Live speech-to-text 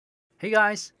Hey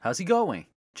guys, how's it going?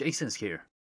 Jason's here.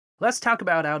 Let's talk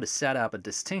about how to set up a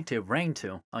distinctive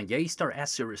ringtone on Yeastar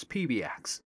S-Series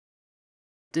PBX.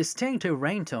 Distinctive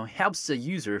ringtone helps the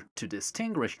user to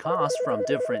distinguish calls from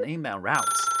different inbound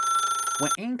routes.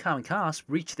 When incoming calls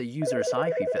reach the user's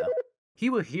IP phone, he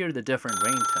will hear the different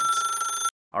ringtones.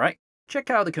 Alright,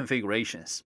 check out the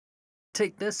configurations.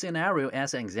 Take this scenario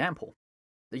as an example.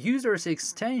 The user's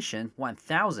extension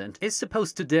 1000 is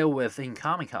supposed to deal with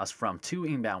incoming calls from two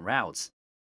inbound routes,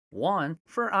 one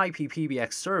for IP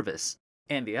PBX service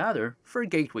and the other for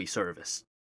gateway service.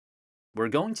 We're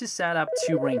going to set up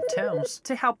two ringtones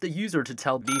to help the user to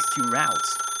tell these two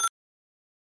routes.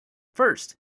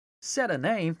 First, set a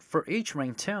name for each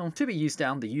ringtone to be used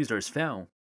on the user's phone.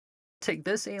 Take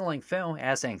this inlink phone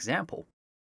as an example.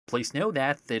 Please note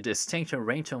that the distinctive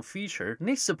ringtone feature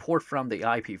needs support from the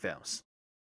IP phones.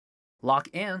 Log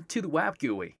in to the web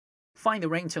GUI. Find the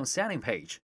ringtone setting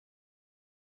page.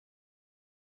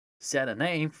 Set a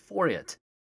name for it.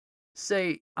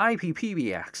 Say IP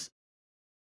PBX.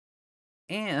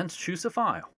 And choose a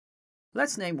file.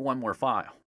 Let's name one more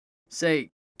file.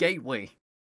 Say Gateway.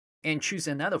 And choose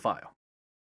another file.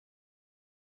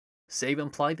 Save and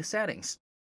apply the settings.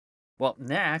 Well,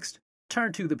 next,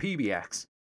 turn to the PBX.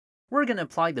 We're going to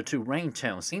apply the two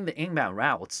ringtones in the inbound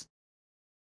routes.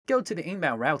 Go to the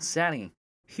inbound route setting.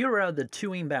 Here are the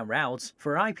two inbound routes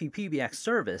for IP PBX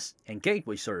service and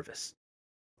gateway service.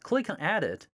 Click on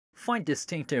Edit, find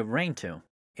distinctive ringtone,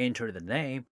 enter the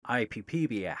name IP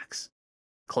PBX.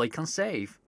 Click on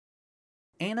Save.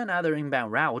 In another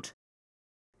inbound route,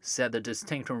 set the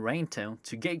distinctive ringtone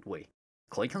to gateway.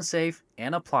 Click on Save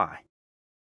and Apply.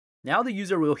 Now the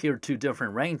user will hear two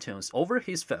different ringtones over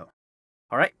his phone.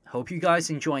 Alright, hope you guys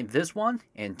enjoyed this one,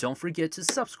 and don't forget to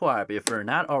subscribe if you're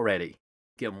not already.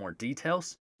 Get more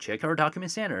details, check our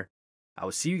document center. I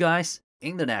will see you guys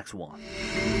in the next one.